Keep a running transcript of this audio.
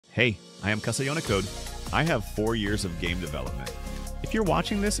Hey, I am Kasayona Code. I have 4 years of game development. If you're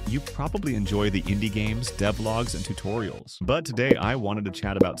watching this, you probably enjoy the indie games, devlogs, and tutorials. But today I wanted to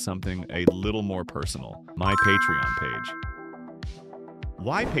chat about something a little more personal, my Patreon page.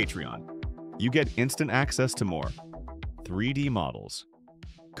 Why Patreon? You get instant access to more 3D models,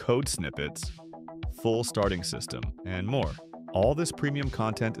 code snippets, full starting system, and more. All this premium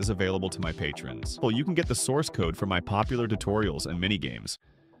content is available to my patrons. Well, you can get the source code for my popular tutorials and minigames.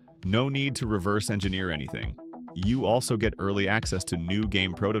 No need to reverse engineer anything. You also get early access to new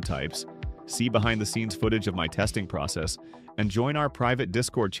game prototypes, see behind-the-scenes footage of my testing process, and join our private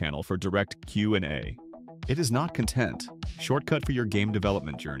Discord channel for direct Q&A. It is not content. Shortcut for your game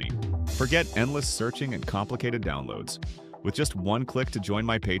development journey. Forget endless searching and complicated downloads. With just one click to join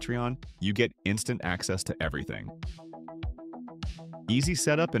my Patreon, you get instant access to everything. Easy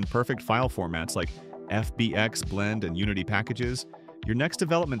setup and perfect file formats like FBX, Blend, and Unity packages. Your next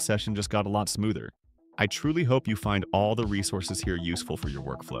development session just got a lot smoother. I truly hope you find all the resources here useful for your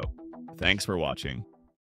workflow. Thanks for watching.